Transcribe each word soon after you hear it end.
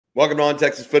Welcome to On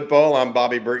Texas Football. I'm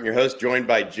Bobby Burton, your host, joined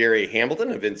by Jerry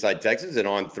Hamilton of Inside Texas and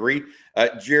On 3.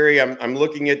 Jerry, I'm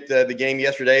looking at the game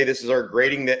yesterday. This is our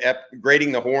Grading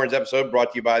the Horns episode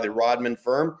brought to you by the Rodman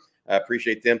firm. I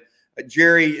appreciate them.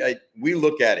 Jerry, we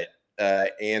look at it,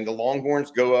 and the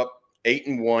Longhorns go up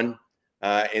 8-1.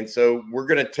 And so we're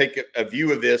going to take a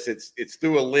view of this. It's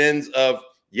through a lens of,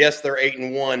 yes, they're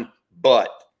 8-1,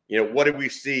 but what did we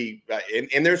see?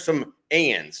 And there's some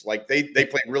ands, like they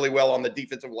played really well on the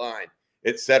defensive line,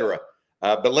 et cetera.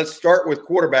 But let's start with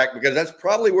quarterback, because that's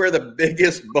probably where the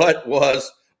biggest but was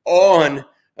on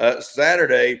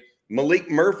Saturday.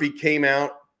 Malik Murphy came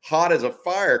out hot as a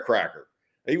firecracker.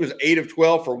 He was 8 of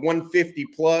 12 for 150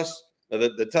 plus.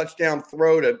 The touchdown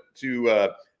throw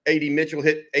to A.D. Mitchell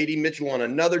hit A.D. Mitchell on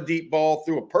another deep ball,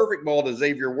 threw a perfect ball to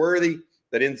Xavier Worthy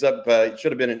that ends up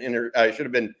should have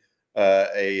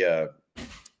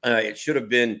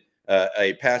been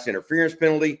a pass interference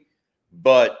penalty,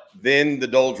 but then the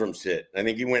doldrums hit. I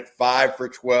think he went 5 for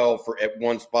 12 at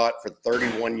one spot for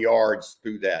 31 yards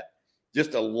through that.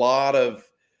 Just a lot of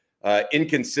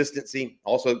inconsistency.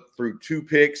 Also threw 2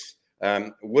 picks.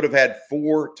 Would have had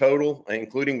 4 total,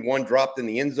 including one dropped in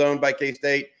the end zone by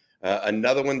K-State.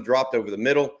 Another one dropped over the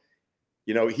middle.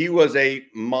 He was a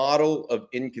model of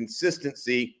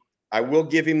inconsistency. I will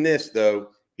give him this, though.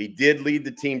 He did lead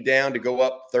the team down to go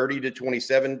up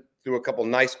 30-27 through a couple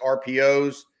nice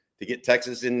RPOs to get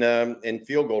Texas in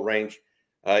field goal range.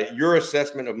 Your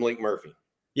assessment of Malik Murphy?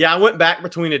 Yeah, I went back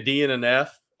between a D and an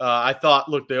F. I thought,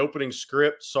 look, the opening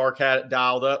script, Sark had it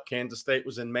dialed up. Kansas State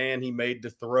was in man. He made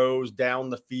the throws down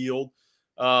the field.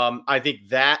 I think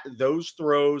those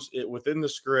throws within the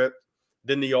script,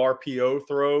 then the RPO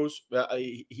throws,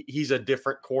 he's a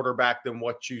different quarterback than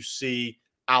what you see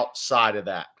outside of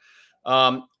that.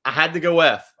 I had to go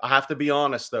F. I have to be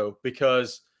honest, though,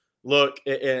 because look,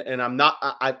 and I'm not,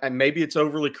 maybe it's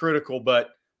overly critical,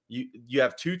 but you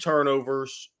have 2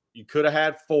 turnovers. You could have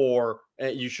had 4,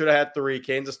 and you should have had 3.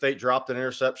 Kansas State dropped an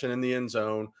interception in the end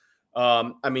zone.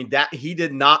 That he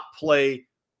did not play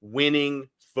winning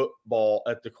football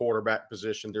at the quarterback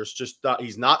position. There's just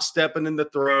he's not stepping in the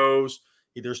throws.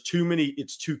 There's too many.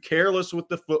 It's too careless with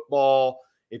the football.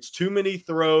 It's too many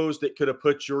throws that could have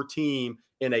put your team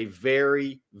in a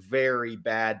very, very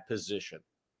bad position.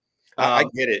 I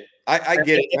get it. I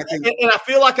get it. And I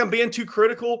feel like I'm being too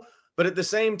critical, but at the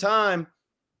same time,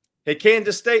 had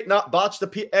Kansas State not botched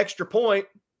the extra point,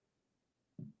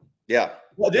 yeah,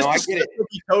 well, this would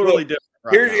be totally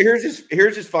different.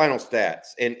 Here's his final stats,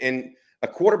 and a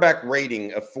quarterback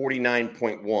rating of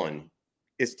 49.1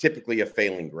 is typically a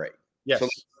failing grade. Yes. So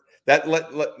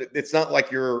it's not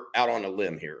like you're out on a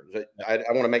limb here. I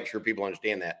want to make sure people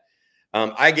understand that.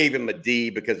 I gave him a D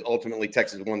because ultimately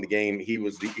Texas won the game. He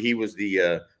was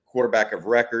the quarterback of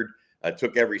record,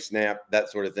 took every snap, that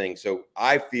sort of thing. So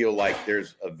I feel like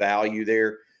there's a value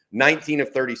there. 19 of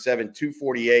 37,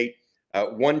 248,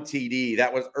 1 TD.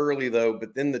 That was early though,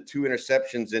 but then the 2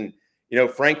 interceptions, and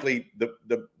frankly,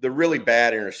 the really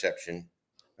bad interception,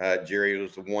 Jerry,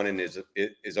 was the one in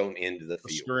his own end of the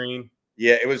field. Screen.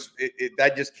 Yeah, it was.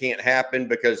 That just can't happen,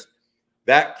 because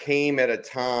that came at a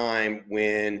time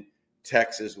when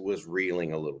Texas was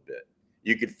reeling a little bit.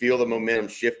 You could feel the momentum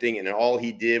shifting, and all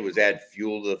he did was add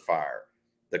fuel to the fire.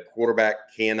 The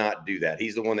quarterback cannot do that.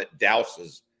 He's the one that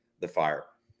douses the fire.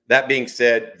 That being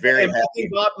said, very happy.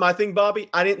 My thing, Bobby,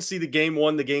 I didn't see the game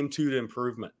 1, the game 2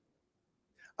 improvement.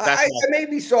 I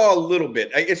maybe saw a little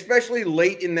bit, especially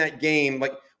late in that game.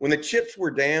 Like when the chips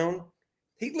were down,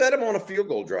 he led him on a field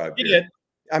goal drive. He did.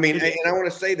 And I want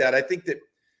to say that. I think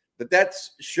that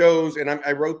shows, and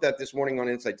I wrote that this morning on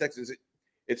Inside Texas,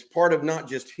 it's part of not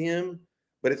just him,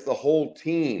 but it's the whole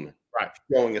team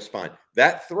showing a spine.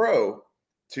 That throw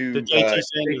to the JT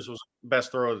Sanders was the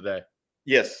best throw of the day.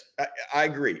 Yes, I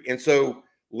agree. And so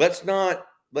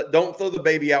don't throw the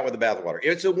baby out with the bathwater.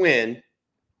 It's a win.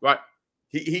 Right.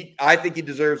 I think he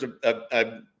deserves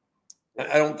I'm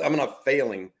not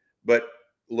failing, but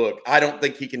look, I don't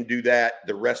think he can do that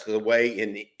the rest of the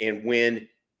way and win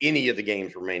any of the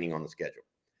games remaining on the schedule.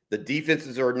 The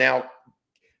defenses are now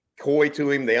coy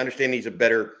to him. They understand he's a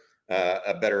better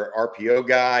RPO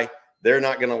guy. They're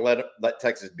not going to let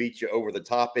Texas beat you over the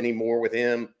top anymore with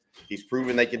him. He's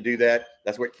proven they can do that.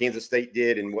 That's what Kansas State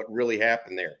did and what really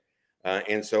happened there.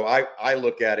 And so I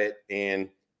look at it and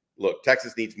look,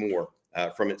 Texas needs more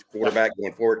from its quarterback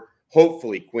going forward.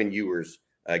 Hopefully Quinn Ewers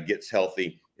gets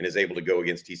healthy and is able to go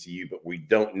against TCU, but we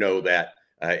don't know that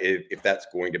if that's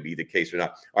going to be the case or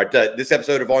not. All right, this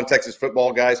episode of On Texas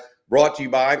Football, guys, brought to you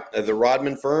by the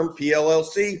Rodman firm,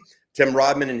 PLLC. Tim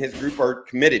Rodman and his group are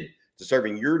committed to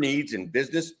serving your needs in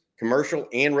business, commercial,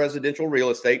 and residential real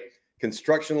estate.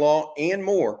 construction law, and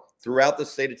more throughout the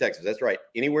state of Texas. That's right.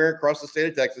 Anywhere across the state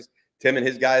of Texas, Tim and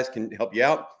his guys can help you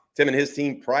out. Tim and his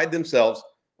team pride themselves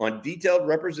on detailed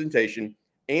representation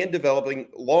and developing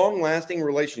long-lasting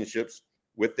relationships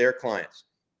with their clients.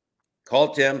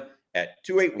 Call Tim at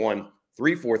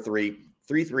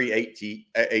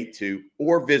 281-343-3382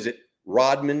 or visit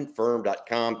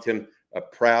rodmanfirm.com. Tim, a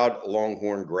proud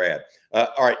Longhorn grad.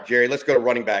 All right, Jerry, let's go to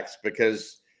running backs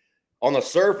because on the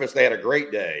surface, they had a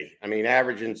great day. I mean,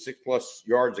 averaging 6+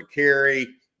 yards a carry.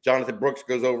 Jonathan Brooks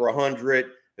goes over 100.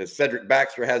 Cedric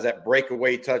Baxter has that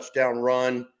breakaway touchdown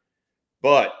run.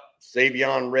 But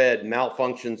Savion Red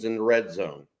malfunctions in the red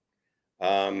zone.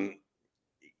 There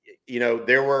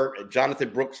were Jonathan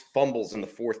Brooks fumbles in the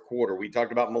fourth quarter. We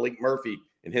talked about Malik Murphy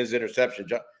and his interception.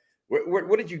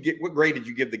 What did you get? What grade did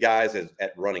you give the guys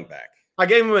at running back? I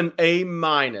gave him an A-,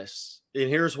 and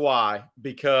here's why.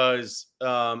 Because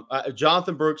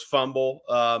Jonathan Brooks fumble,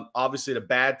 obviously at a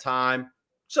bad time.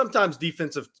 Sometimes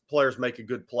defensive players make a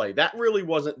good play. That really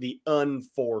wasn't the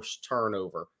unforced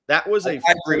turnover. That was I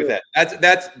agree with that.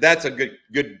 That's a good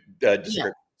description.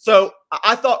 Yeah. So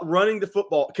I thought running the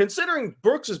football, considering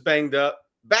Brooks is banged up,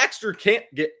 Baxter can't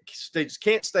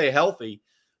stay healthy.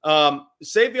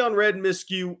 Savion Red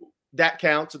miscue, that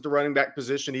counts at the running back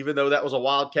position, even though that was a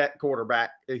Wildcat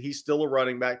quarterback. He's still a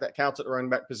running back. That counts at the running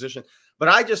back position. But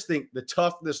I just think the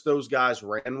toughness those guys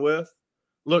ran with.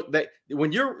 Look,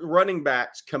 when your running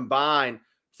backs combine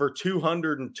for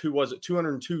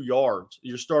 202 yards,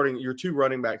 your two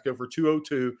running backs go for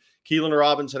 202. Keelan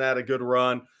Robinson had a good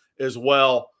run as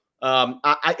well.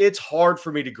 It's hard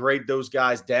for me to grade those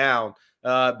guys down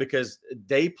because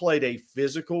they played a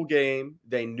physical game.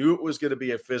 They knew it was going to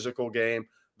be a physical game.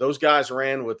 Those guys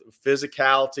ran with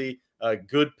physicality,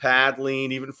 good pad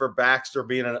lean, even for Baxter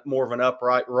being more of an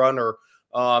upright runner.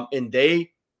 And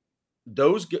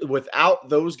without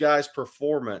those guys'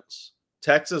 performance,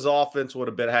 Texas offense would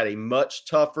have had a much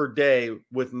tougher day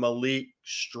with Malik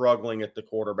struggling at the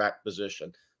quarterback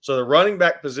position. So the running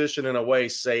back position, in a way,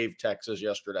 saved Texas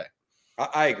yesterday.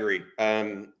 I agree.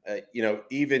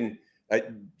 Even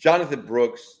Jonathan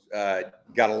Brooks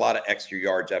got a lot of extra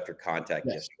yards after contact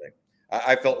yesterday.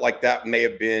 I felt like that may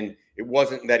have been – it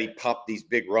wasn't that he popped these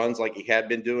big runs like he had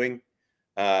been doing,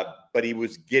 but he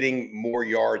was getting more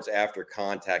yards after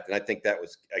contact, and I think that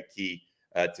was a key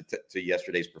to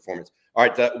yesterday's performance. All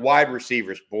right, wide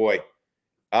receivers, boy.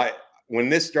 When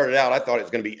this started out, I thought it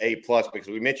was going to be A+ because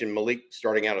we mentioned Malik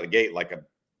starting out of the gate like a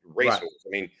racehorse. Right. I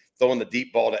mean, throwing the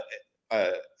deep ball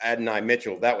to Adonai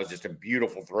Mitchell, that was just a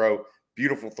beautiful throw.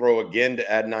 Beautiful throw again to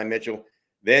Adonai Mitchell.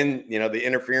 Then, the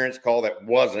interference call that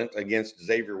wasn't against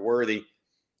Xavier Worthy.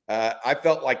 I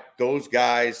felt like those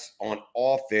guys on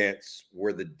offense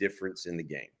were the difference in the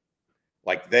game.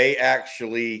 Like they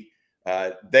actually,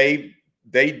 they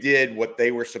did what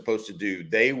they were supposed to do.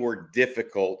 They were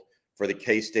difficult for the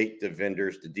K-State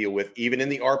defenders to deal with. Even in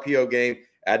the RPO game,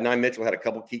 Adonai Mitchell had a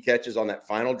couple key catches on that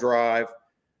final drive.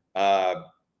 But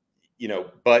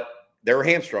they were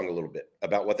hamstrung a little bit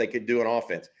about what they could do on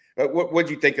offense. But what did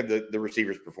you think of the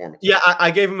receivers' performance? Yeah, I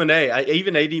gave him an A.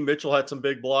 Even A.D. Mitchell had some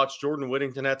big blocks. Jordan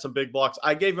Whittington had some big blocks.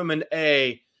 I gave him an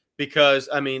A because,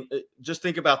 just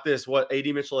think about this.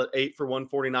 A.D. Mitchell at 8 for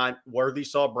 149. Worthy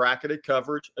saw bracketed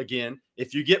coverage. Again,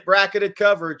 if you get bracketed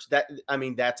coverage,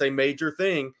 that's a major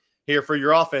thing here for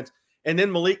your offense. And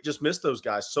then Malik just missed those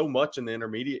guys so much in the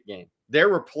intermediate game. There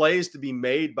were plays to be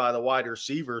made by the wide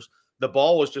receivers. The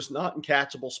ball was just not in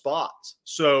catchable spots.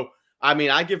 So,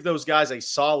 I give those guys a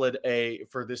solid A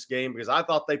for this game because I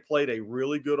thought they played a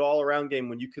really good all-around game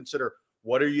when you consider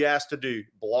what are you asked to do?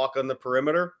 Block on the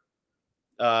perimeter,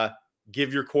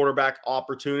 give your quarterback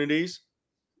opportunities.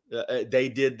 They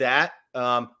did that.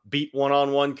 Beat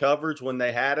one-on-one coverage when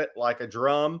they had it like a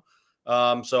drum.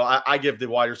 So I give the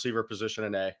wide receiver position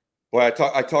an A. Well,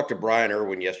 I talked to Brian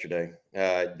Irwin yesterday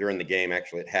during the game,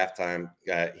 actually at halftime.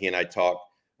 He and I talked,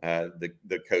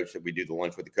 the coach that we do the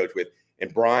lunch with the coach with.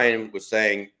 And Brian was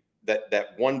saying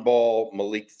that one ball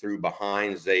Malik threw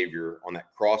behind Xavier on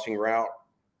that crossing route,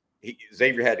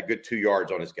 Xavier had a good 2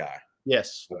 yards on his guy.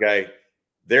 Yes. Okay.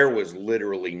 There was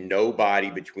literally nobody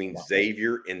between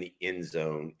Xavier and the end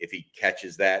zone. If he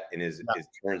catches that and his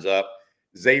turns up,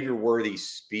 Xavier Worthy's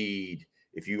speed,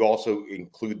 if you also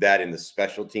include that in the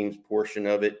special teams portion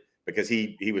of it, because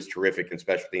he was terrific in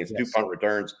special teams, 2 punt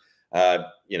returns,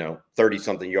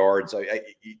 30-something yards.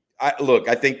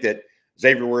 I think that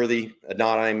Xavier Worthy,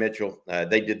 Adonai Mitchell,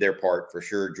 they did their part for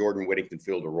sure. Jordan Whittington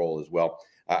filled a role as well.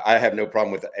 I have no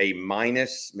problem with A-,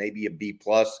 maybe a B+,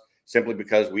 simply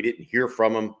because we didn't hear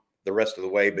from him the rest of the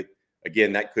way. But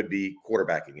again, that could be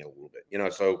quarterbacking it a little bit,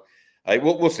 So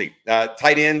we'll see.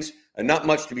 Tight ends, not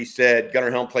much to be said.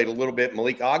 Gunnar Helm played a little bit.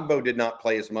 Malik Agbo did not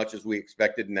play as much as we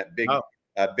expected in that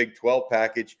Big 12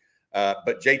 package.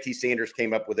 But JT Sanders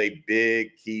came up with a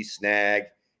big key snag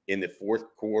in the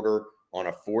fourth quarter on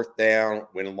a fourth down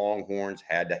when the Longhorns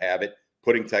had to have it,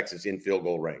 putting Texas in field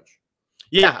goal range.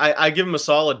 Yeah, I give them a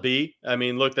solid B. I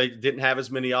mean, look, they didn't have as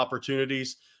many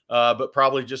opportunities, but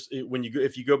probably just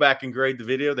if you go back and grade the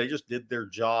video, they just did their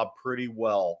job pretty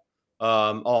well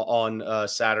on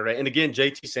Saturday. And again,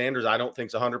 JT Sanders, I don't think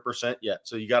is 100% yet,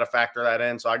 so you got to factor that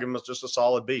in. So I give them just a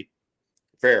solid B.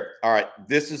 Fair. All right,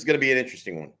 this is going to be an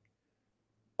interesting one.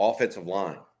 Offensive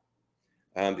line.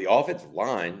 The offensive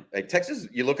line, Texas,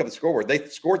 you look at the scoreboard, they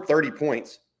scored 30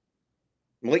 points.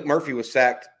 Malik Murphy was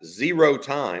sacked 0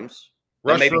 times.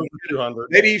 Maybe 200.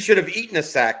 Maybe you should have eaten a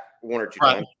sack 1 or 2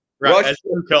 times. Right, as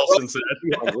Kelson said.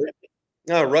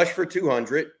 No, rush for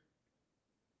 200.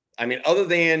 I mean, other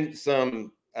than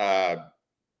some,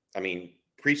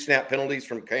 pre-snap penalties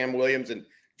from Cam Williams and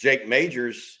Jake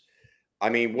Majors, I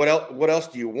mean, what else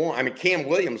do you want? I mean, Cam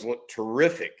Williams looked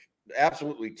terrific,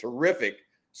 absolutely terrific,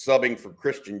 subbing for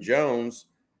Christian Jones.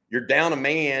 You're down a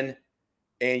man,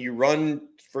 and you run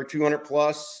for 200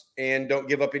 plus and don't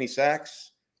give up any sacks.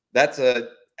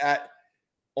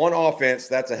 On offense,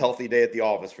 that's a healthy day at the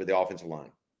office for the offensive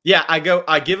line. Yeah,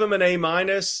 I give him an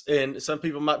A-, and some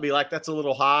people might be like, that's a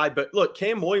little high. But look,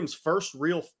 Cam Williams' first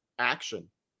real action.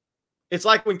 It's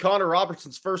like when Connor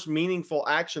Robertson's first meaningful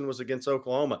action was against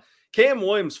Oklahoma. Cam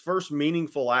Williams' first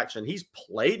meaningful action, he's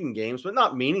played in games, but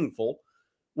not meaningful,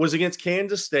 was against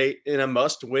Kansas State in a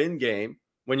must-win game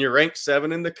when you're ranked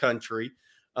 7 in the country.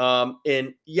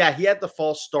 And yeah, he had the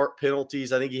false start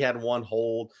penalties. I think he had 1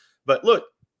 hold. But look,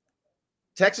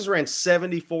 Texas ran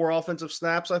 74 offensive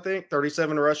snaps, I think,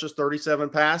 37 rushes, 37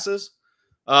 passes.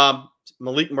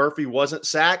 Malik Murphy wasn't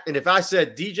sacked. And if I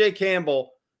said DJ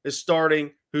Campbell is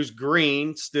starting, who's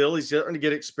green still, he's starting to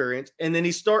get experience, and then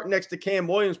he's starting next to Cam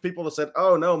Williams, people have said,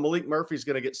 oh, no, Malik Murphy's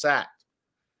going to get sacked.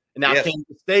 And now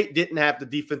Kansas State didn't have the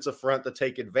defensive front to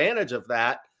take advantage of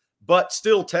that, but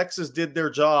still Texas did their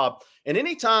job. And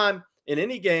anytime in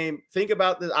any game, think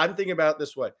about this. I'm thinking about it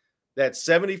this way. That's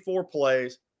 74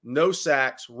 plays, no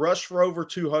sacks, rushed for over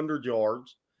 200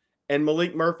 yards, and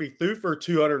Malik Murphy threw for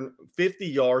 250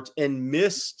 yards and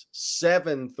missed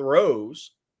 7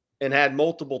 throws and had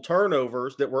multiple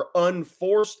turnovers that were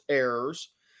unforced errors.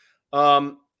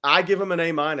 I give him an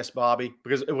A-, Bobby,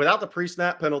 because without the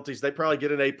pre-snap penalties, they probably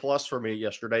get an A+ for me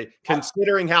yesterday,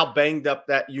 considering how banged up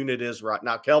that unit is right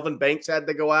now. Kelvin Banks had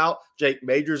to go out. Jake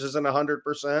Majors isn't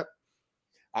 100%.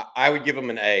 I would give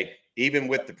him an A, even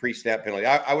with the pre-snap penalty.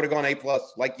 I would have gone A+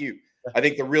 like you. I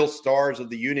think the real stars of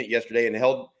the unit yesterday and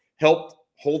helped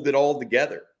hold it all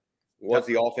together was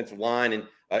the offensive line. And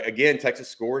again, Texas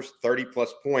scores 30+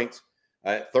 points,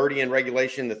 30 in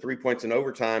regulation, the 3 points in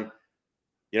overtime.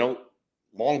 You know,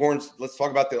 Longhorns, let's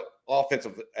talk about the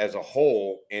offensive as a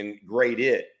whole and grade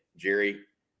it, Jerry.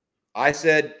 I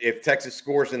said if Texas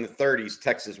scores in the 30s,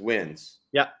 Texas wins.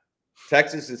 Yeah.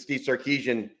 Texas and Steve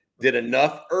Sarkisian did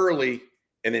enough early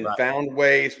and then found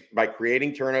ways by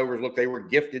creating turnovers. Look, they were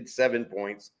gifted 7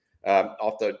 points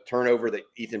off the turnover that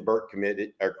Ethan Burke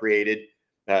created.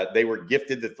 They were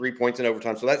gifted the 3 points in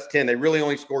overtime. So that's 10. They really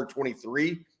only scored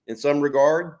 23 in some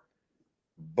regard.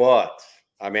 But,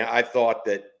 I mean, I thought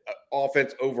that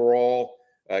offense overall,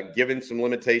 given some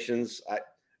limitations,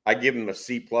 I give them a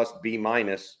C+,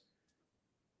 B-,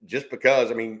 just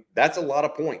because, I mean, that's a lot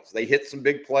of points. They hit some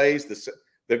big plays.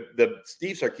 The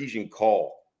Steve Sarkisian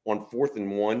call on 4th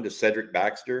and 1 to Cedric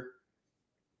Baxter,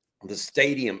 the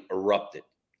stadium erupted.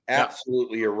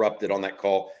 Absolutely erupted on that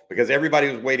call because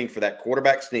everybody was waiting for that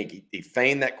quarterback sneak. He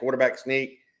feigned that quarterback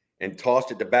sneak and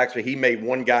tossed it to Baxter. He made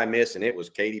one guy miss, and it was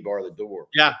Katie bar the door.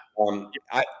 Yeah.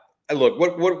 Look,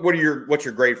 what's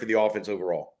your grade for the offense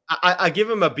overall? I give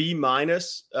him a B-,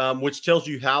 which tells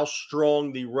you how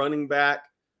strong the running back,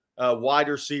 wide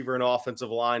receiver, and offensive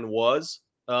line was.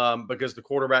 Because the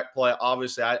quarterback play,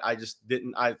 obviously,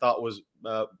 I thought was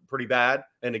pretty bad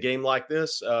in a game like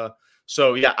this.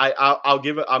 So yeah, I'll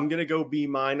give it. I'm going to go B-,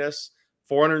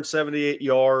 478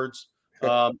 yards.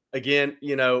 Again,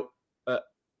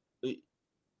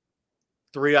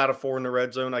 3 out of 4 in the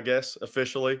red zone, I guess,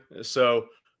 officially. So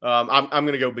I'm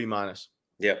going to go B-.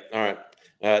 Yeah. All right.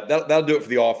 That'll do it for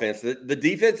the offense. The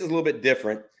defense is a little bit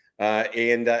different.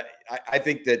 And I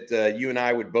think that you and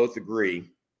I would both agree.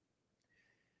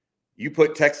 You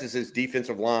put Texas's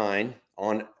defensive line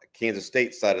on Kansas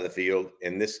State side of the field,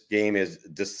 and this game is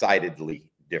decidedly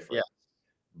different. Yeah.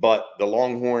 But the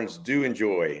Longhorns do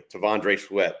enjoy Tavondre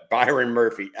Sweat, Byron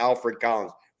Murphy, Alfred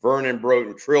Collins, Vernon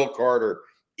Broughton, Trill Carter,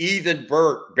 Ethan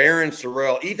Burke, Barron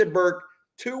Sorrell. Ethan Burke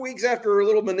 2 weeks after her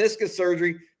little meniscus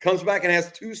surgery, comes back and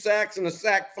has 2 sacks and a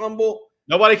sack fumble.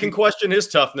 Nobody can question his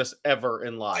toughness ever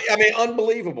in life. I mean,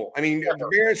 unbelievable. I mean,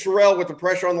 Baron Sherrill with the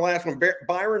pressure on the last one,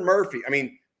 Byron Murphy. I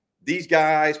mean, these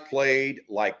guys played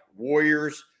like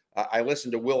warriors. I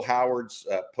listened to Will Howard's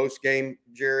post-game,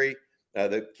 Jerry,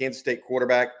 the Kansas State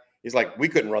quarterback. He's like, we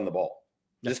couldn't run the ball.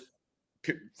 Just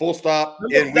full stop.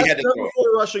 And we had to number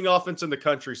 4 rushing offense in the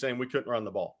country saying we couldn't run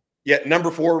the ball. Yeah,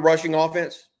 number 4 rushing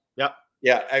offense. Yep.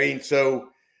 Yeah, I mean, so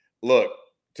look,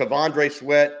 T'Vondre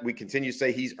Sweat, we continue to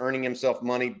say he's earning himself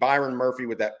money. Byron Murphy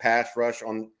with that pass rush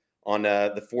on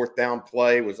the 4th down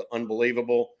play was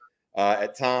unbelievable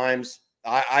at times.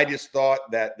 I just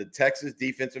thought that the Texas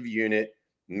defensive unit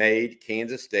made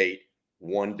Kansas State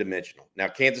one-dimensional. Now,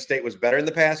 Kansas State was better in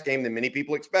the pass game than many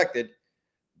people expected,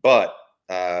 but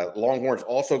Longhorns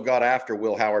also got after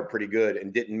Will Howard pretty good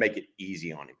and didn't make it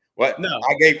easy on him. What? No,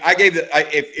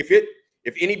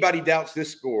 if anybody doubts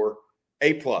this score,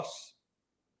 A+.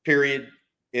 Period.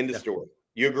 End of story.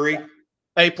 You agree?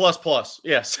 A++.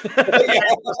 Yes.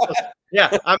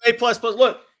 Yeah, I'm A++.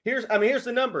 Look, here's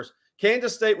the numbers.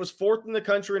 Kansas State was 4th in the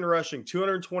country in rushing,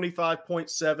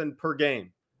 225.7 per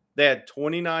game. They had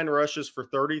 29 rushes for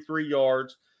 33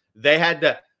 yards. They had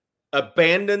to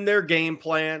abandon their game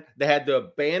plan. They had to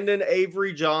abandon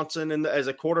Avery Johnson as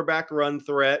a quarterback run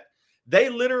threat. They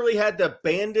literally had to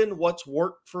abandon what's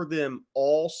worked for them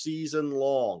all season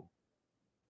long.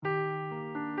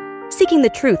 Seeking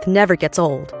the truth never gets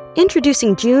old.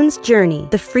 Introducing June's Journey,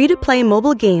 the free-to-play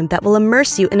mobile game that will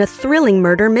immerse you in a thrilling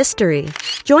murder mystery.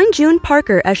 Join June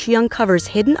Parker as she uncovers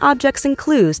hidden objects and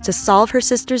clues to solve her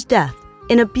sister's death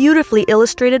in a beautifully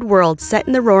illustrated world set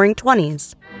in the Roaring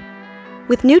 '20s.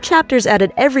 With new chapters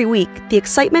added every week, the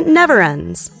excitement never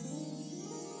ends.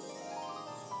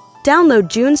 Download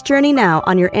June's Journey now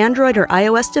on your Android or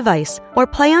iOS device or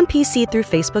play on PC through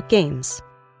Facebook Games.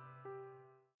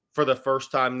 For the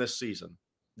first time this season.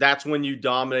 That's when you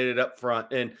dominated up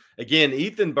front. And again,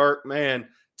 Ethan Burke, man,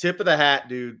 tip of the hat,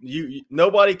 dude.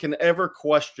 Nobody can ever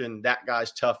question that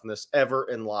guy's toughness ever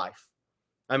in life.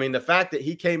 I mean, the fact that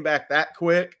he came back that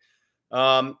quick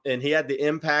and he had the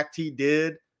impact he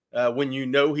did when you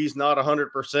know he's not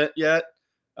 100% yet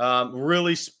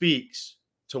really speaks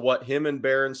to what him and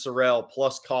Baron Sherrill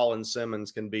plus Colin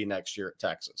Simmons can be next year at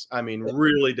Texas. I mean,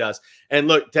 really does. And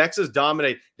look, Texas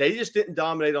dominated. They just didn't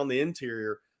dominate on the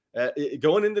interior.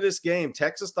 Going into this game,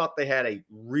 Texas thought they had a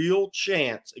real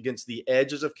chance against the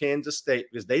edges of Kansas State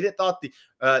because they didn't thought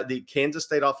the Kansas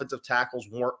State offensive tackles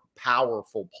weren't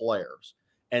powerful players.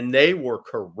 And they were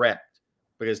correct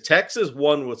because Texas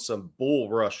won with some bull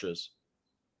rushes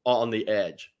on the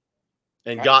edge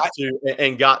and got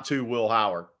to Will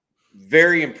Howard.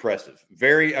 Very impressive.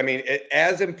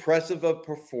 As impressive a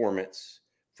performance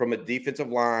from a defensive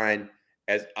line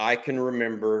as I can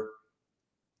remember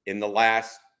in the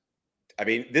last. I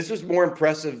mean, this was more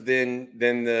impressive than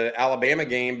the Alabama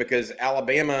game because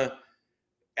Alabama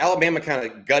kind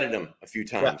of gutted them a few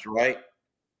times, right?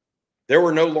 There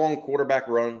were no long quarterback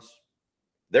runs.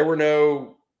 There were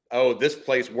no, this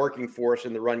play's working for us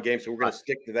in the run game, so we're going to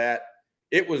stick to that.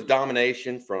 It was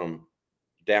domination from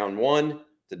down 1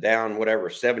 to down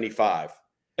 75.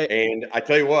 And I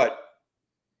tell you what,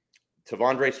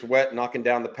 T'Vondre Sweat knocking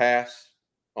down the pass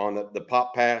on the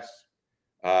pop pass.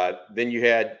 Then you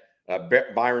had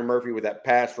Byron Murphy with that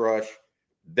pass rush.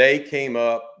 They came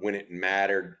up when it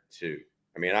mattered too.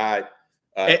 I mean,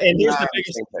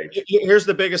 here's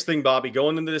the biggest thing, Bobby,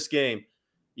 going into this game.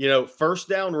 First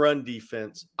down run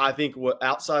defense, I think what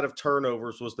outside of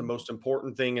turnovers was the most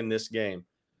important thing in this game.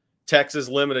 Texas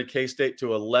limited K-State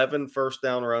to 11 first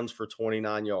down runs for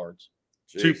 29 yards,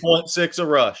 2.6 a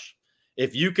rush.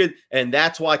 If you could, and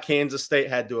that's why Kansas State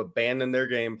had to abandon their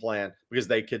game plan because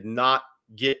they could not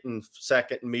get in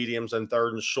second and mediums and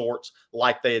third and shorts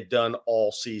like they had done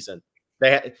all season.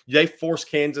 They forced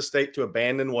Kansas State to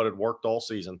abandon what had worked all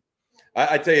season.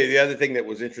 I tell you, the other thing that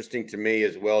was interesting to me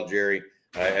as well, Jerry,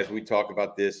 as we talk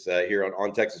about this here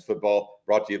on Texas Football,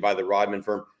 brought to you by the Rodman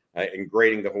firm and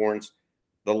Grading the Horns,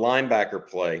 the linebacker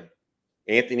play.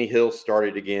 Anthony Hill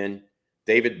started again.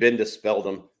 David Benda spelled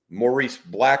him. Maurice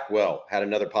Blackwell had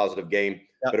another positive game.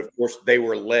 Yep. But, of course, they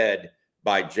were led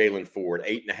by Jalen Ford,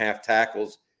 8.5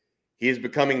 tackles. He is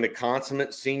becoming the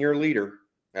consummate senior leader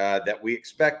that we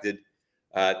expected.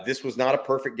 This was not a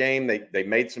perfect game. They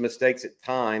made some mistakes at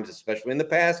times, especially in the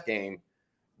pass game.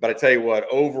 But I tell you what,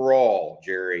 overall,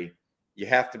 Jerry, you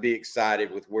have to be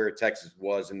excited with where Texas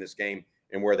was in this game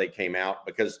and where they came out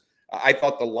because I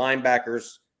thought the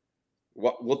linebackers,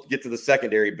 we'll get to the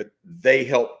secondary, but they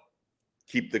helped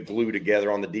keep the glue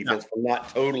together on the defense from not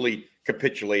totally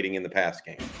capitulating in the pass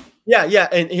game. Yeah.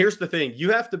 And here's the thing.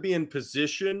 You have to be in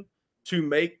position to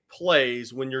make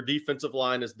plays when your defensive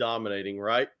line is dominating,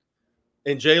 right?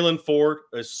 And Jalen Ford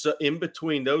is in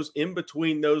between those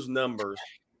numbers.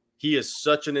 He is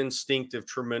such an instinctive,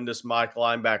 tremendous Mike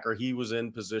linebacker. He was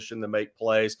in position to make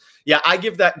plays. Yeah, I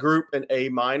give that group an A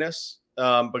minus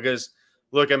because,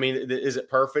 look, I mean, is it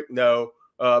perfect? No,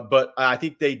 but I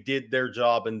think they did their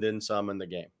job and then some in the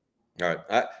game. All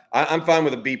right, I'm fine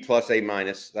with a B plus, A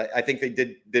minus. I think they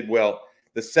did well.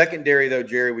 The secondary, though,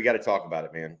 Jerry, we got to talk about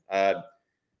it, man.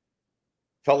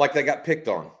 Felt like they got picked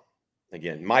on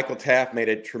again. Michael Taft made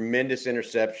a tremendous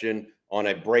interception on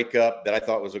a breakup that I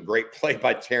thought was a great play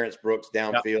by Terrence Brooks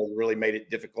downfield. Yep. Really made it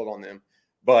difficult on them.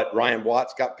 But Ryan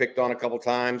Watts got picked on a couple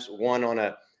times. One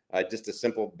on just a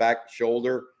simple back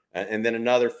shoulder, and then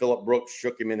another. Phillip Brooks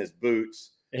shook him in his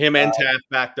boots. Him and Taft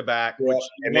back to back, which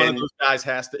one of those guys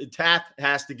Taft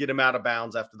has to get him out of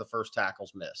bounds after the first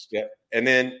tackle's missed. Yeah, and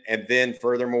then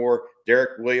furthermore,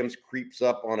 Derek Williams creeps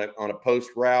up on a post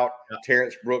route. Yeah.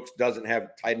 Terrence Brooks doesn't have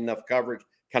tight enough coverage,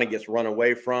 kind of gets run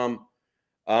away from.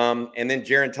 And then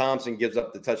Jaron Thompson gives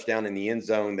up the touchdown in the end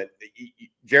zone. That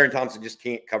Jaron Thompson just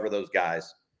can't cover those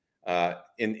guys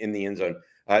in the end zone.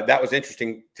 That was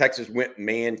interesting. Texas went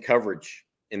man coverage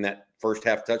in that first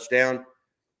half touchdown.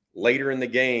 Later in the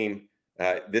game,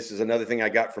 this is another thing I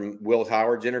got from Will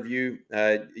Howard's interview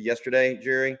yesterday,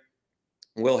 Jerry.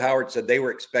 Will Howard said they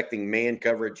were expecting man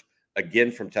coverage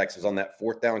again from Texas on that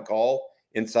fourth down call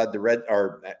inside the red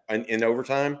or in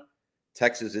overtime.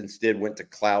 Texas instead went to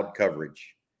cloud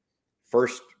coverage.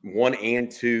 First 1 and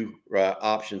 2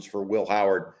 options for Will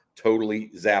Howard totally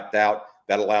zapped out.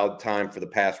 That allowed time for the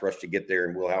pass rush to get there,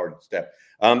 and Will Howard step.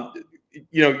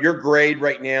 Your grade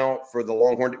right now for the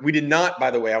Longhorn. We did not,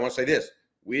 by the way, I want to say this.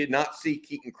 We did not see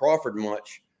Keaton Crawford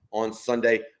much on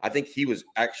Sunday. I think he was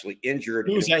actually injured.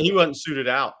 He wasn't suited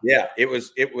out. Yeah, it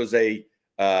was a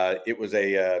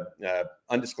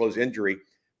undisclosed injury.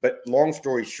 But long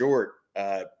story short,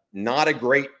 not a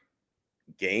great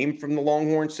game from the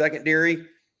Longhorn secondary.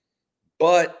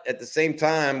 But at the same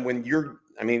time,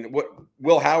 what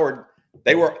Will Howard,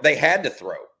 they had to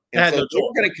throw. And so they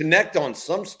were going to connect on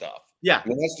some stuff. Yeah. I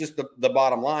mean, that's just the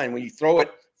bottom line. When you throw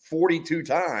it 42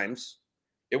 times,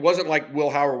 it wasn't like Will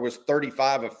Howard was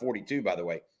 35 of 42, by the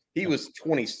way. He was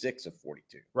 26 of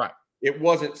 42. Right. It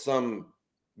wasn't some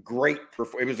great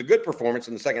it was a good performance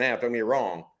in the second half, don't get me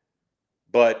wrong,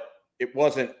 but it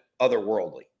wasn't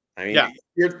otherworldly. I mean,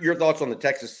 your thoughts on the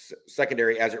Texas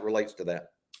secondary as it relates to that?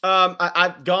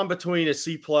 I've gone between a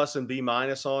C plus and B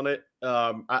minus on it.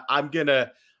 I'm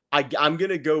gonna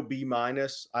go B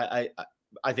minus.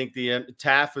 I think the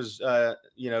Taft is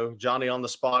Johnny on the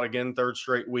spot again, third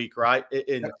straight week, right?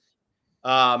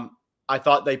 I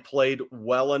thought they played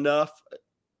well enough.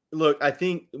 Look, I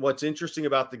think what's interesting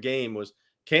about the game was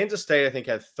Kansas State, I think,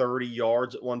 had 30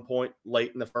 yards at one point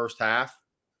late in the first half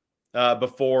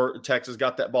before Texas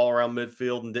got that ball around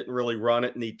midfield and didn't really run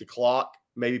it and eat the clock,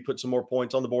 maybe put some more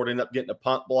points on the board, ended up getting a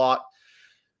punt block.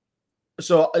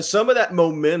 So some of that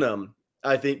momentum,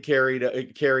 I think, carried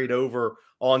over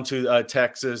onto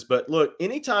Texas. But look,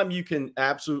 anytime you can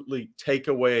absolutely take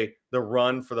away the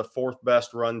run for the fourth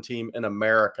best run team in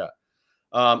America,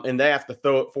 and they have to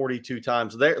throw it 42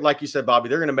 times, like you said, Bobby,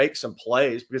 they're going to make some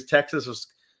plays because Texas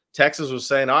was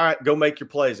saying, all right, go make your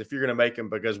plays if you're going to make them,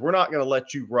 because we're not going to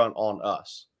let you run on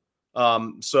us.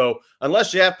 So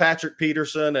unless you have Patrick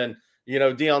Peterson and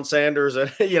Deion Sanders,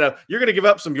 and you're going to give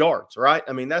up some yards, right?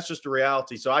 I mean, that's just a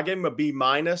reality. So I gave him a B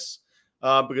minus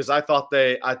because I thought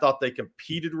they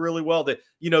competed really well.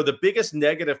 The biggest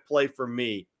negative play for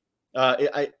me,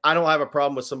 I don't have a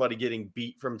problem with somebody getting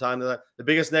beat from time to time. The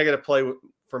biggest negative play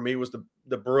for me was the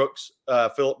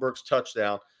Phillip Brooks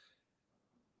touchdown.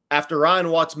 After Ryan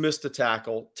Watts missed a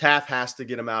tackle, Taft has to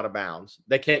get him out of bounds.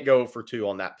 They can't go for 2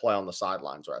 on that play on the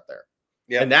sidelines right there.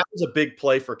 Yeah. And that was a big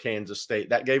play for Kansas State.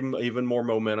 That gave them even more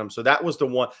momentum. So that was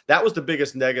the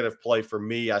biggest negative play for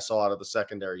me I saw out of the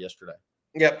secondary yesterday.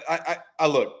 Yeah,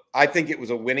 I think it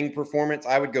was a winning performance.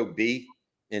 I would go B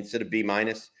instead of B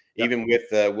minus, even with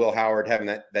Will Howard having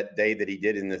that day that he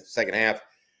did in the second half.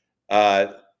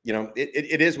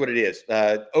 It is what it is.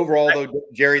 Overall, though,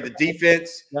 Jerry, the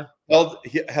defense held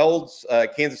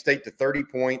Kansas State to 30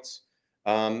 points.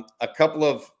 A couple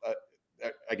of,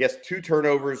 2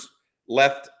 turnovers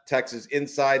left Texas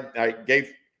inside.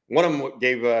 One of them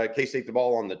gave K-State the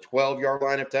ball on the 12-yard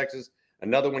line of Texas.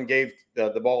 Another one gave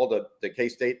the ball to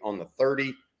K-State on the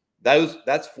 30.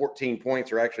 That's 14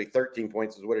 points, or actually 13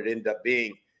 points is what it ended up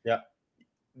being. Yeah.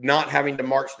 Not having to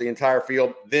march the entire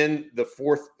field. Then the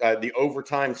fourth, the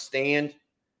overtime stand,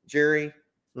 Jerry,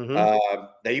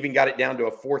 They even got it down to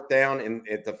a 4th down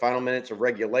at the final minutes of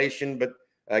regulation, but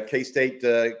K-State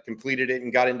completed it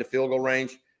and got into field goal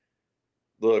range.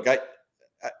 Look, I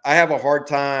have a hard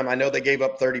time. I know they gave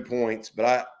up 30 points,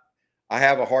 but I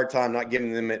have a hard time not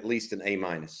giving them at least an A-.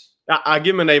 I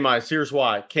give them an A-. Here's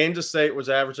why. Kansas State was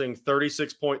averaging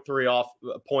 36.3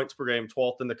 points per game,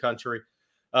 12th in the country,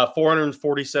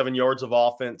 447 yards of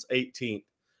offense, 18th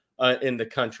in the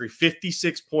country,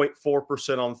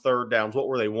 56.4% on third downs. What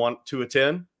were they, 1, 2 of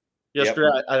 10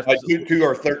 yesterday? Yep. 2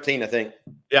 or 13, I think.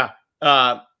 Yeah.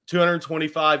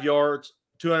 225 yards,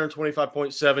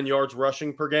 225.7 yards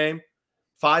rushing per game,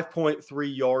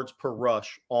 5.3 yards per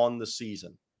rush on the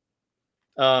season.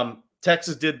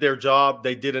 Texas did their job.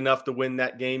 They did enough to win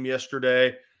that game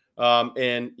yesterday.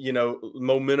 And,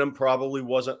 momentum probably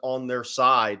wasn't on their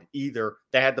side either.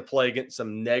 They had to play against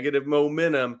some negative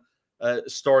momentum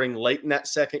starting late in that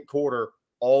second quarter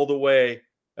all the way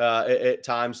at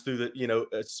times through the,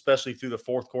 especially through the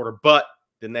fourth quarter. But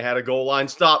then they had a goal line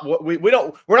stop.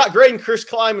 We're not grading Chris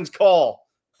Kleiman's call.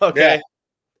 Okay. Yeah.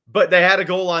 But they had a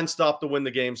goal line stop to win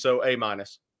the game. So A-.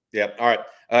 Yeah. All right.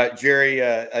 Jerry,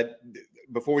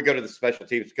 before we go to the special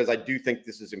teams, because I do think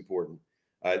this is important,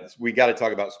 we got to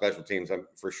talk about special teams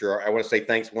for sure. I want to say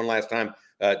thanks one last time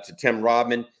to Tim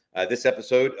Rodman. This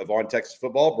episode of On Texas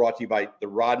Football brought to you by the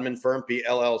Rodman Firm,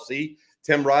 PLLC.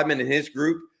 Tim Rodman and his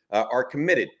group are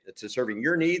committed to serving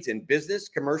your needs in business,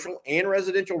 commercial, and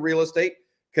residential real estate,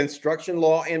 construction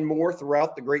law, and more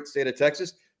throughout the great state of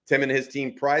Texas. Tim and his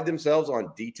team pride themselves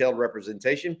on detailed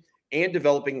representation and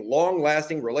developing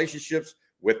long-lasting relationships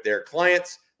with their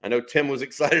clients. I know Tim was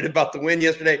excited about the win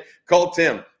yesterday. Call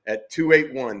Tim at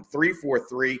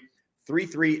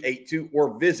 281-343-3382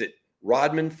 or visit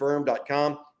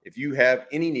rodmanfirm.com if you have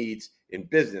any needs in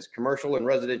business, commercial, and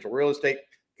residential real estate,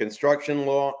 construction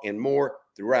law, and more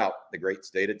throughout the great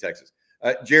state of Texas.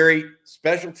 Jerry,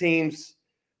 special teams.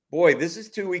 Boy, this is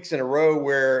 2 weeks in a row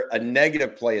where a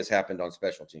negative play has happened on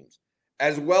special teams,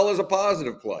 as well as a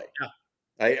positive play. Yeah.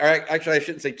 Actually, I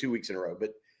shouldn't say 2 weeks in a row,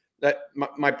 but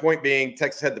my point being,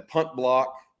 Texas had the punt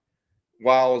block,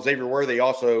 while Xavier Worthy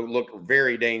also looked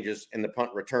very dangerous in the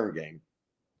punt return game.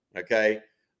 Okay.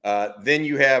 Then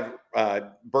you have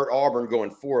Bert Auburn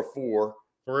going 4 of 4,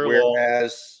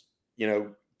 whereas,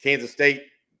 Kansas State,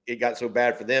 it got so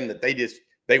bad for them that they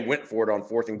went for it on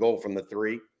 4th and goal from the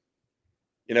 3.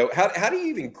 How do you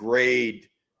even grade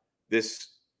this?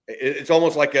 It's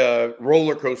almost like a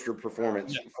roller coaster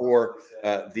performance for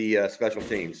the special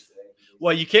teams.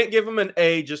 Well, you can't give them an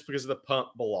A just because of the punt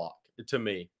block, to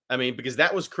me. I mean, because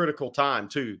that was critical time,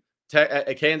 too.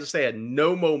 Kansas State had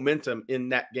no momentum in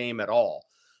that game at all.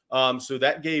 So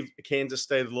that gave Kansas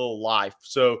State a little life.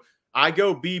 So I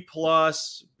go B+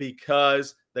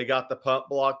 because they got the punt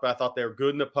block, but I thought they were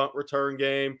good in the punt return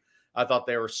game. I thought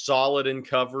they were solid in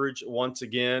coverage once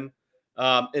again.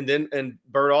 And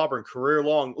Bert Auburn, career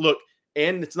long. Look,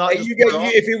 and it's not.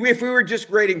 If we were just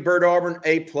grading Bert Auburn,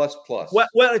 A++. Well,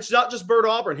 it's not just Bert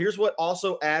Auburn. Here's what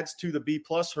also adds to the B+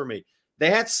 for me. They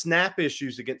had snap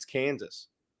issues against Kansas.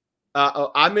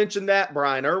 I mentioned that.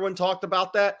 Brian Irwin talked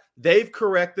about that. They've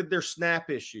corrected their snap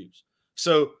issues.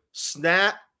 So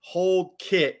snap, hold,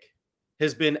 kick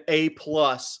has been A+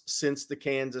 since the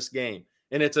Kansas game.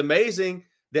 And it's amazing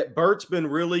that Bert's been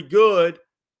really good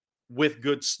with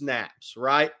good snaps,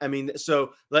 right? I mean,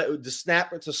 so the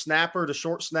snapper, it's a snapper, the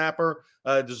short snapper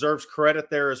deserves credit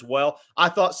there as well. I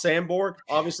thought Sanborn,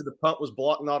 obviously the punt was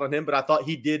blocked, not on him, but I thought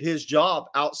he did his job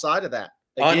outside of that.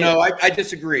 No, I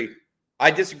disagree.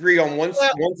 I disagree on one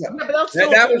side.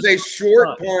 That was a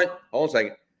short punt. Hold on a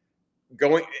second.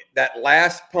 Going that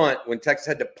last punt when Texas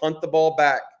had to punt the ball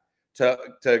back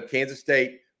to Kansas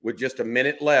State with just a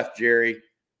minute left, Jerry,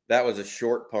 that was a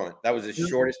short punt. That was the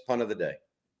shortest punt of the day.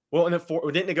 Well, and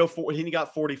didn't it go for? He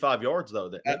got 45 yards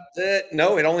though.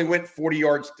 No, it only went 40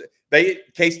 yards.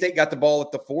 K-State got the ball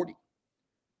at the 40.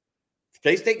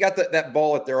 K-State got that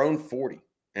ball at their own 40,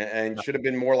 and should have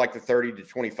been more like the 30 to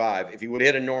 25 if he would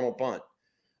have hit a normal punt.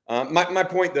 My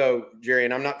point though, Jerry,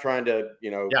 and I'm not trying to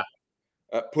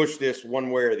push this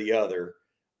one way or the other.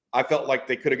 I felt like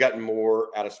they could have gotten more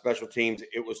out of special teams.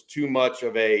 It was too much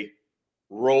of a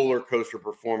roller coaster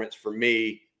performance for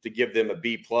me to give them a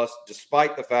B+,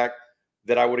 despite the fact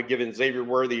that I would have given Xavier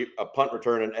Worthy a punt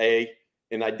return an A,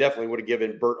 and I definitely would have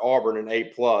given Bert Auburn an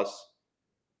A+.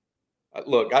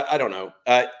 Look, I don't know.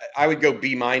 I would go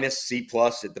B-, C+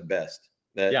 at the best.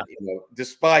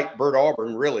 Despite Bert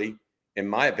Auburn really, in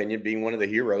my opinion, being one of the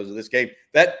heroes of this game.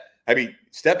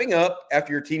 Stepping up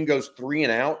after your team goes 3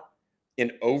 and out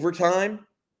in overtime.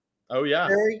 Oh, yeah.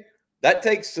 Harry, that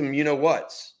takes some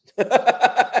you-know-whats.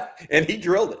 And he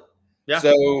drilled it. Yeah.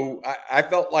 So I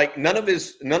felt like none of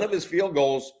his field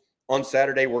goals on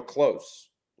Saturday were close.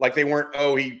 Like they weren't,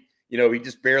 he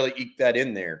just barely eked that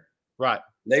in there. Right.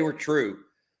 They were true.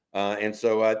 And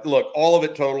so, look, all of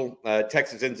it total,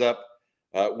 Texas ends up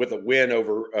with a win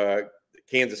over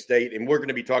Kansas State. And we're going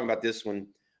to be talking about this one,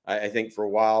 I think, for a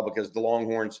while, because the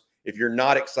Longhorns, if you're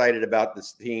not excited about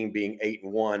this team being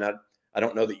 8-1, I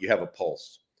don't know that you have a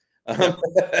pulse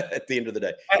at the end of the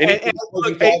day. Any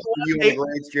closing thoughts for you on the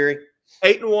grades, Jerry?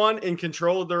 8-1 in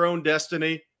control of their own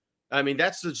destiny. I mean,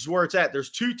 that's just where it's at. There's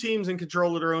two teams in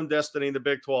control of their own destiny in the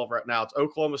Big 12 right now. It's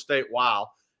Oklahoma State,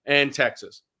 and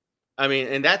Texas. I mean,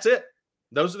 and that's it.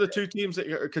 Those are the two teams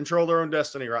that control their own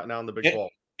destiny right now in the Big 12.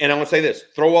 And I want to say this,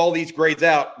 throw all these grades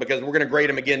out because we're going to grade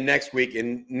them again next week.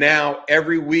 And now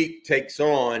every week takes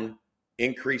on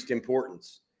increased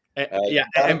importance.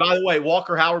 And by the way,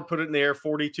 Walker Howard put it in the air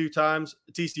 42 times.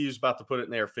 TCU's about to put it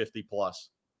in the air 50 plus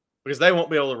because they won't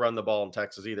be able to run the ball in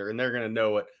Texas either. And they're going to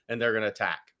know it, and they're going to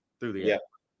attack through the air.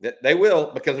 Yeah, they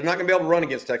will, because they're not going to be able to run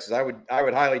against Texas. I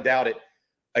would highly doubt it.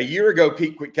 A year ago,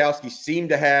 Pete Kwiatkowski seemed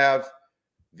to have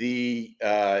the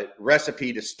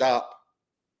recipe to stop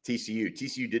TCU.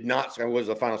 TCU did not. What was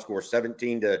the final score?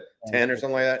 17-10 or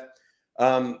something like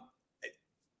that.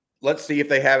 Let's see if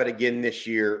they have it again this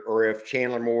year, or if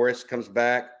Chandler Morris comes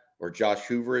back, or Josh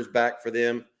Hoover is back for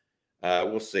them.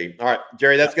 We'll see. All right,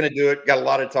 Jerry, that's going to do it. Got a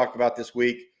lot to talk about this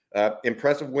week.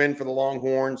 Impressive win for the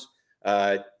Longhorns.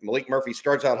 Malik Murphy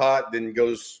starts out hot, then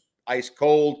goes ice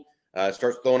cold,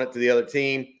 starts throwing it to the other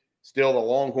team. Still the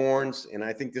Longhorns, and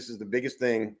I think this is the biggest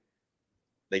thing.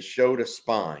 They showed a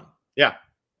spine. Yeah.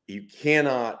 You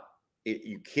cannot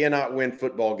win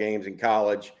football games in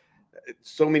college.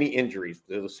 So many injuries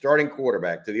to the starting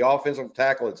quarterback, to the offensive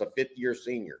tackle. It's a fifth-year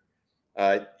senior.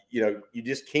 You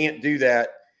just can't do that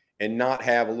and not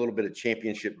have a little bit of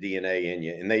championship DNA in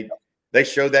you. And they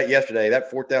showed that yesterday. That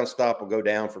fourth down stop will go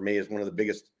down for me as one of the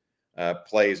biggest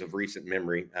plays of recent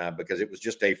memory because it was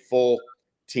just a full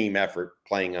team effort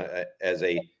playing as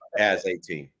a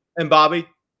team. And Bobby,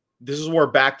 this is where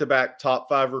back-to-back top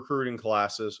 5 recruiting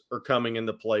classes are coming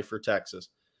into play for Texas.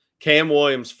 Cam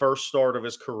Williams' first start of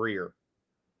his career.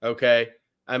 Okay.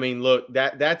 I mean, look,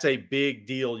 that's a big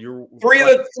deal. Three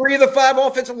of the 5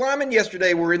 offensive linemen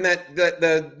yesterday were in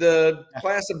the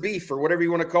class of beef, or whatever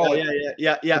you want to call it.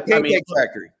 Yeah. The pancake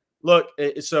factory. Look,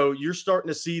 so you're starting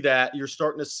to see that. You're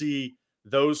starting to see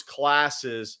those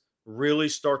classes really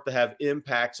start to have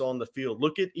impacts on the field.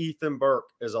 Look at Ethan Burke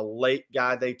as a late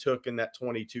guy they took in that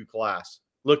 22 class.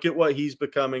 Look at what he's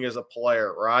becoming as a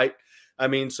player, right? I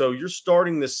mean, so you're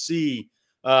starting to see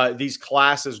these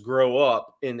classes grow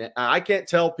up. And I can't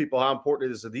tell people how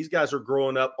important it is that these guys are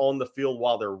growing up on the field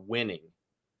while they're winning.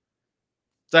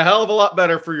 It's a hell of a lot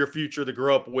better for your future to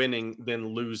grow up winning than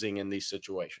losing in these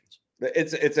situations.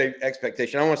 It's an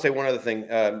expectation. I want to say one other thing.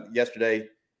 Yesterday,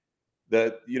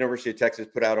 the University of Texas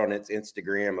put out on its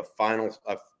Instagram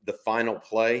the final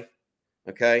play.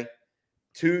 Okay,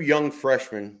 2 young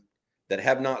freshmen that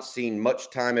have not seen much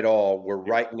time at all were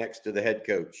right next to the head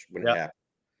coach when it happened.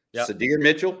 Sadir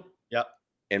Mitchell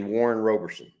and Warren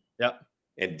Roberson.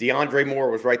 And DeAndre Moore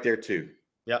was right there too.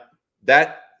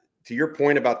 That, to your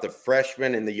point about the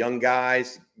freshmen and the young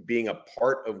guys being a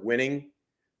part of winning,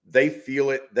 they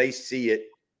feel it, they see it.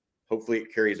 Hopefully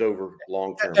it carries over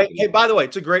long term. Hey, by the way,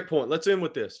 it's a great point. Let's end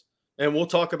with this. And we'll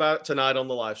talk about it tonight on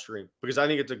the live stream because I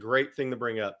think it's a great thing to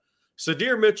bring up.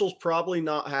 Sadir Mitchell's probably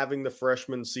not having the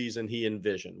freshman season he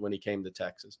envisioned when he came to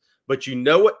Texas. But you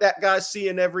know what that guy's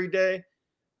seeing every day?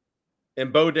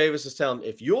 And Bo Davis is telling him,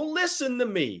 if you'll listen to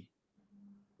me,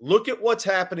 look at what's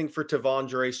happening for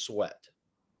Tavondre Sweat.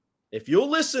 If you'll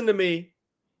listen to me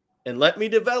and let me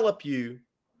develop you,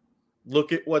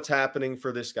 look at what's happening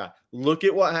for this guy. Look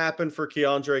at what happened for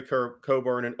Keandre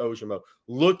Coburn and Ojimo.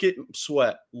 Look at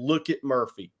Sweat. Look at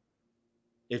Murphy.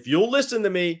 If you'll listen to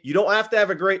me, you don't have to have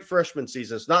a great freshman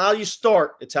season. It's not how you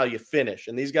start, it's how you finish.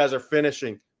 And these guys are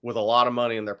finishing with a lot of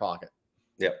money in their pocket.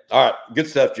 Yeah. All right. Good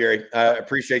stuff, Jerry. I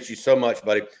appreciate you so much,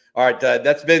 buddy. All right.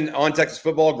 That's been On Texas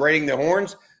Football, Grading the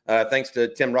Horns. Thanks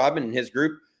to Tim Rodman and his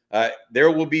group.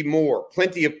 There will be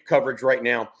plenty of coverage right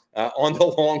now on the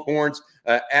Longhorns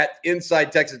at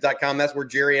InsideTexas.com. That's where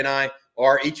Jerry and I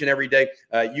are each and every day.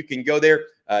 You can go there.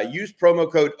 Use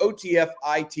promo code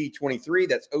OTFIT23.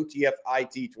 That's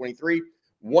OTFIT23.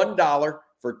 $1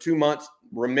 for 2 months.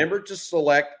 Remember to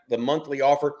select the monthly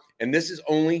offer. And this is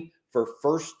only for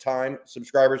first-time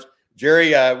subscribers.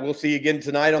 Jerry, we'll see you again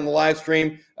tonight on the live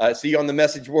stream. See you on the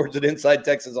message boards at Inside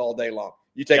Texas all day long.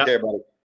 You take care, buddy.